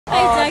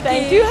Hi, Jackie.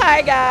 Thank you.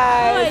 Hi, guys.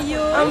 How are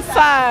you? I'm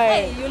fine.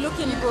 Hey, you're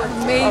looking good.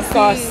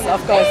 Amazing.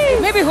 Of course.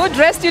 Maybe who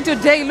dressed you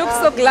today? You look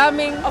so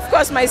glamming. Of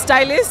course, my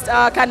stylist,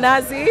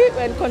 Kanazi,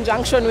 in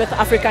conjunction with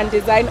African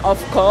Design,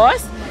 of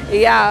course.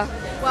 Yeah.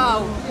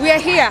 Wow. We are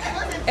here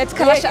at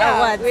Kalasha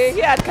Awards. We're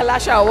here at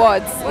Kalasha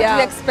Awards. What do you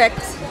expect?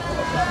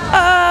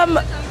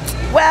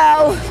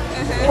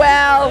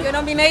 Well, You're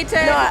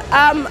nominated? No,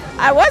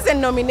 I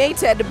wasn't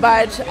nominated,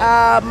 but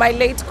my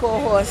late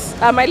co-host,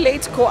 my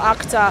late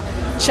co-actor,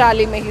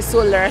 Charlie, may his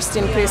soul rest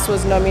in peace,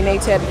 was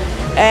nominated.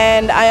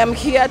 And I am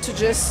here to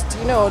just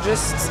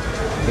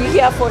be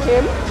here for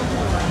him.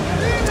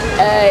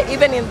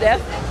 Even in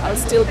death, I'll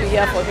still be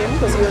here for him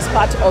because he was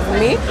part of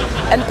me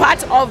and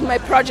part of my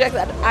project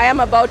that I am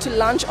about to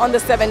launch on the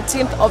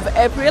 17th of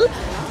April.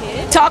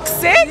 Okay.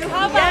 Toxic. You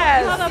have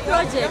a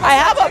project. I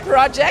have a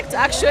project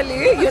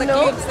actually, you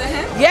know.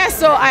 Yes,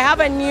 so I have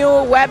a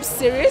new web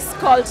series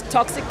called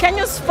Toxic,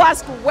 Kenya's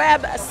first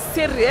web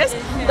series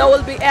that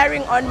will be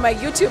airing on my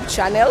YouTube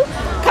channel.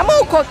 Kama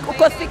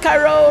uko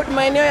Thika Road,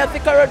 maeneo ya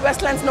Thika Road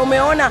Westlands na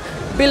umeona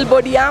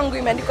billboard yangu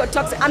imeandikwa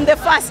Toxic. I'm the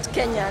first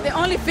Kenyan. The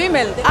only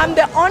female. I'm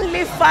the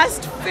only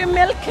first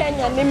female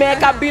Kenyan.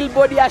 Nimeweka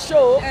billboard ya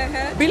show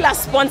bila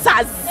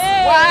sponsors.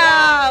 Hey.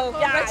 Wow!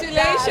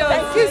 Congratulations! Yeah,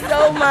 thank you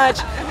so much.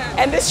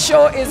 And this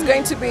show is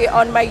going to be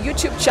on my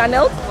YouTube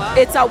channel. Wow.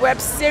 It's a web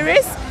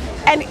series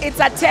and it's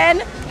a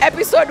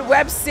 10-episode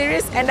web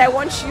series, and I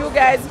want you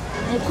guys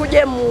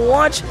mkuje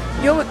watch.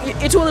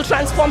 It will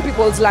transform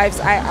people's lives.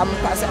 I am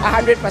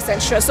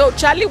 100% sure. So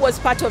Charlie was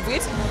part of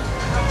it.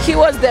 He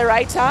was the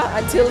writer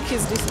until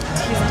his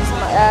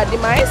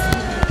demise,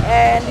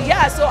 and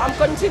yeah, so I'm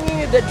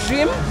continuing the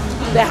dream,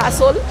 the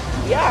hustle.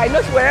 Yeah, I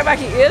know wherever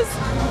he is,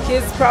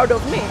 he's proud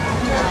of me.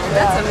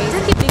 That's amazing.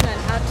 Jackie, being an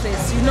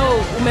actress, you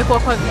know, umekuwa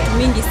kwa vitu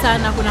mingi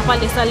sana. Kuna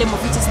pale Salem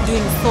of which is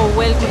doing so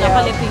well. Kuna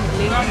pale Pink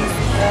Ladies.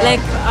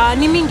 Like,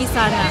 ni mingi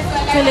sana.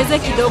 Tueleze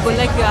kidogo,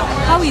 like,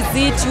 how is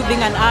it you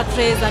being an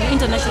actress, an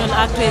international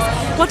actress?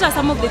 What are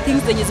some of the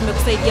things zenye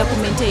zimekusaidia ku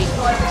maintain?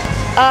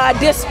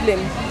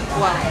 Discipline.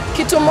 Wow.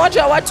 Kitu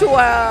moja watu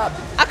wa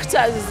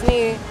actors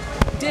ni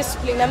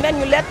discipline, and then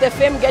you let the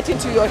fame get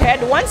into your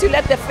head. Once you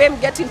let the fame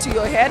get into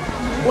your head,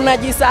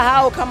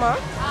 unajisahau kama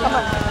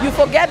you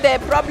forget the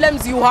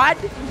problems you had,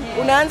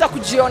 unaanza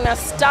kujiona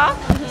star.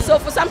 So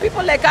for some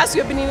people like us,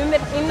 you've been in the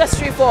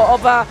industry for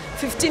over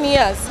 15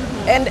 years,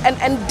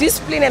 and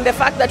discipline and the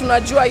fact that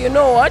unajua, you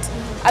know what,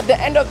 at the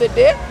end of the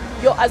day,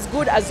 you're as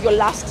good as your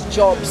last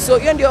job. So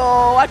hiyo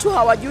ndio watu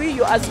hawajui,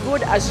 you're as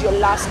good as your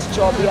last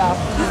job. Yeah.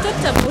 You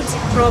talked about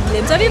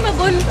problems. Have you ever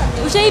gone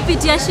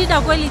ushaipitia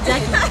shida kweli,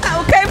 Jackie?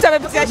 Okay,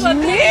 mtamepitia shida.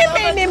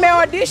 Mimi nime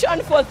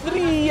audition for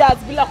 3 years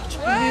bila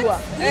kuchukuliwa.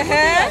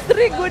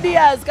 3 good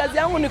years. Kazi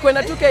yangu ni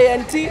kwenda tu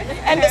KNT,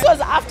 and this was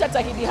after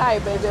Tahidi High,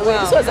 by the way.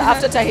 This was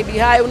after Tahidi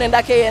High.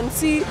 Unaenda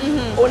KNT,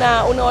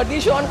 una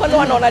audition, kwanza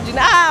wanaona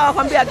jina,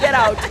 wakwambia get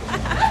out.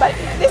 But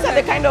these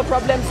are the kind of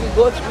problems we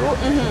go through.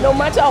 No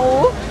matter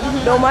who,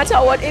 no matter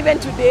what. Even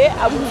today,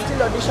 I will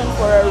still audition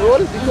for a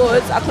role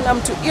because hakuna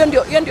mtu, hiyo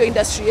ndio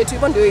industry yetu,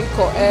 hivyo ndio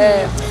iko.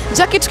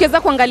 Jackie,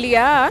 tukiweza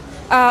kuangalia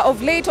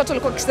of late watu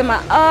walikuwa wakisema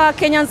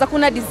Kenyans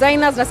hakuna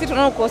designers, na sisi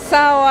tunaona uko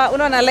sawa.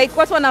 Unaona like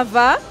watu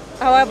wanavaa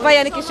hawavai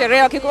yani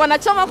kisherehe, wakikuwa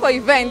wanachoma kwa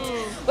event.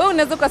 Wewe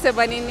unaweza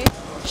kusema nini?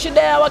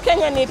 Shida ya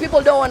Wakenya ni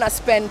people don't want to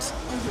spend.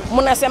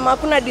 Mnasema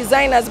hakuna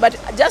designers, but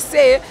just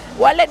say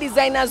wale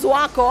designers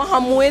wako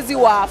hamwezi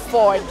wa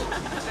afford.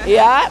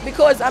 Yeah,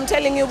 because I'm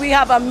telling you, we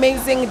have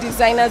amazing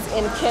designers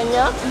in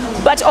Kenya.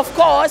 But of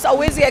course,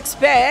 hauwezi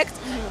expect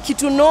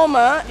kitu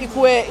noma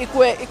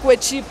ikue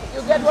cheap.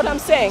 You get what I'm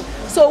saying?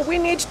 So we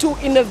need to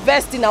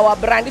invest in our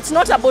brand. It's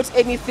not about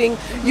anything.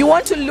 You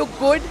want to look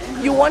good,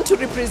 you want to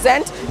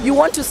represent, you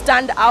want to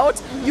stand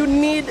out, you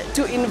need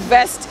to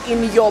invest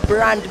in your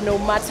brand no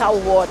matter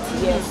what.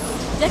 Yes.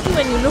 Jackie,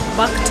 when you look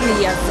back 2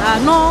 years,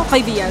 no,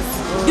 5 years,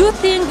 do you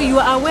think you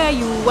are where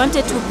you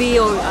wanted to be,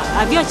 or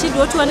have you achieved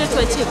what you wanted to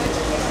achieve?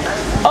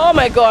 Oh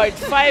my God,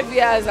 5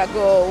 years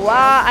ago,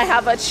 wow, I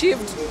have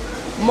achieved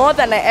more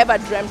than I ever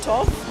dreamt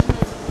of,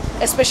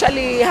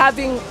 especially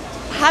having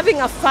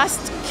a first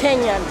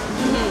Kenyan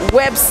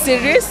web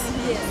series.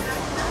 Yes.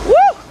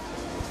 Woo!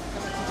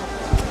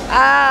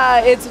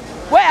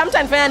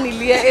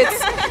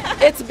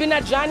 It's been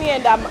a journey,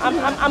 and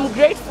I'm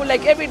grateful.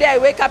 Like every day I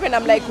wake up and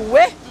I'm like,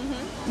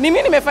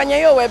 Nimi nimefanya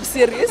hiyo web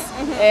series.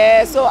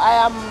 So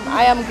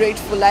I am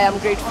grateful.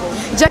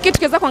 Jackie,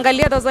 tukiweza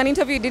kuangalia, there was an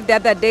interview you did the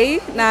other day.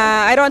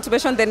 I don't want to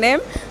mention the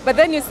name, but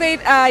then you said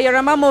you're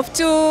a mom of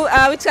 2.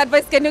 Which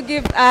advice can you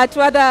give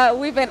to other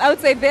women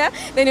outside there?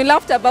 Then you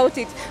laughed about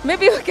it.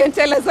 Maybe you can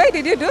tell us, why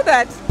did you do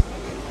that?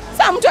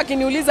 Some mtu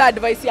akiniuliza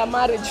advice ya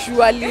marriage,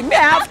 surely may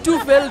I have 2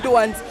 failed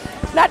ones.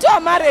 Natoa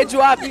marriage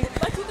wapi?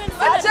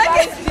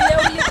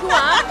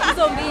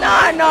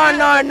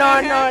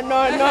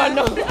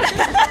 No.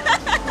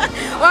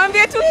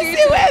 Waambie tu kitu.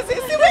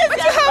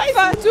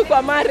 Siwezi tu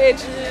kwa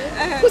marriage.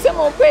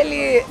 Kusema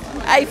ukweli,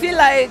 I feel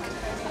like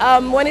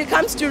when it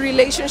comes to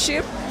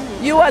relationship,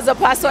 you as a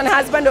person,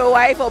 husband or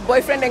wife or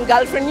boyfriend and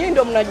girlfriend, you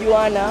ndo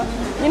mnajuana.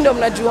 Nyinyi ndio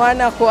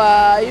mnajuana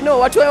kwa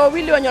watu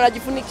wawili wenye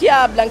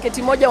wanajifunikia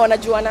blanketi moja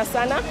wanajuana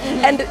sana.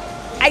 And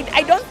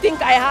I don't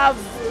think I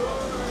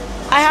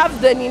have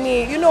the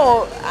nini,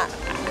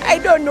 I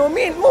don't know,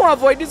 me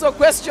avoid these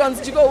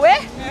questions. You go where?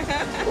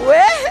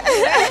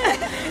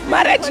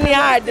 Marriage ni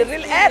hard,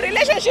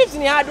 relationships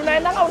ni hard.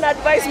 Unaendanga una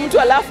advise mtu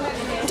alafu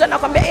mtu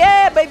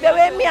anakuambia by the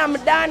way me I'm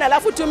done,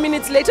 alafu 2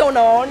 minutes later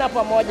unawaona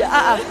pamoja.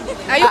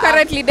 Are you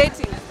currently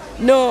dating?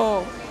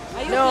 No.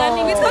 Are you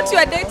planning? It's not you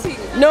are dating.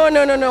 No.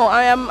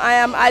 I am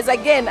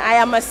I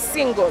am a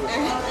single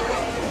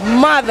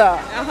mother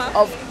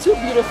of 2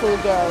 beautiful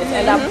girls,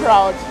 and I'm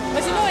proud.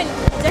 But when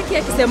Jackie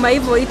akisema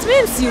hivyo, it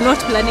means you're not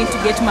planning to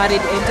get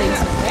married anytime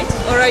soon,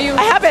 right? Or are you?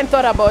 I haven't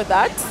thought about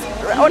that.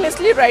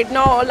 Honestly, right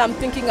now, all I'm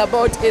thinking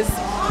about is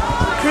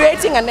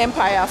creating an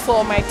empire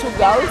for my 2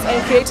 girls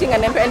and creating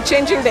an empire and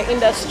changing the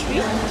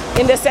industry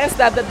in the sense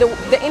that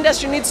the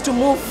industry needs to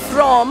move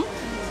from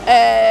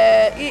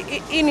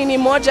ini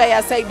moja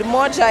ya side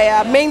moja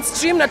ya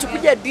mainstream na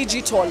tukuja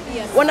digital.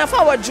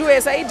 Wanafaa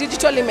wajue sasa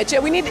digital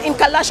we need in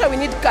Kalasha, we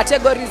need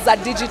categories za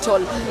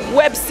digital,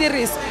 web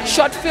series,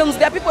 short films.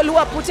 There are people who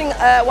are putting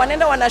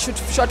wanaenda wana shoot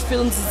short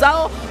films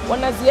zao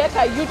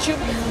wanaziweka YouTube.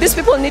 These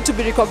people need to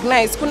be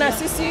recognized. Kuna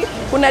sisi,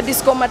 kuna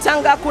Disco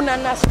Matanga, kuna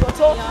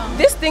Nastoto.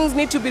 These things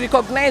need to be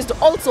recognized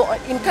also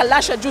in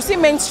Kalasha. Jusi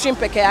mainstream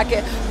peke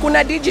yake.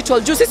 Kuna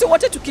digital. Jusi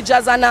wote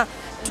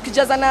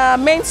tukijazana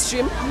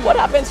mainstream, what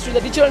happens to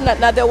the digital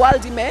na the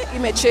world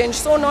ime change.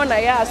 So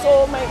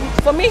so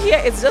for me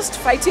here it's just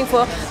fighting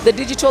for the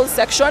digital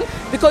section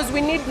because we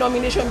need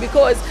nomination,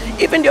 because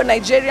even the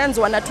Nigerians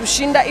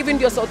wanatushinda, even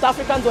the South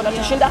Africans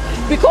wanatushinda,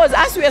 because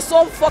as we are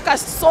so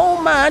focused so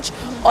much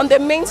on the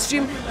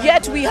mainstream,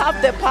 yet we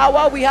have the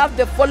power, we have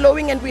the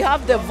following, and we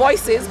have the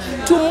voices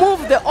to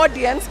move the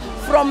audience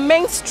from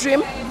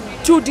mainstream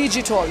to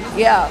digital.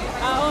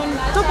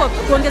 On top of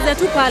kuongezea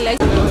tu pale.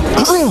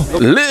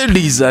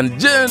 Ladies and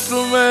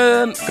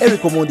gentlemen,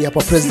 Eric Omondi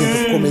hapa, president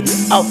of Comedy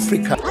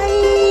Africa.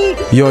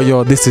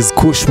 Yo, this is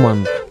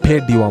Kushman,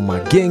 Pedi wa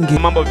Magenge.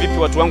 Mambo vipi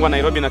watu wangu wa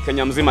Nairobi na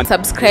Kenya mzima?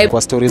 Subscribe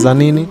Kwa stories za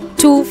nini?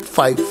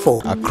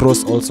 254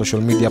 Across all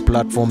social media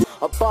platforms.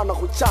 Hapana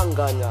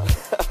kuchanganya.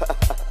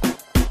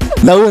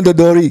 Na wewe ndo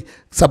Dori,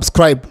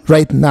 subscribe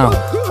right now.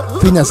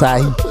 Finya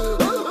sahi.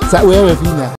 Wewe finya.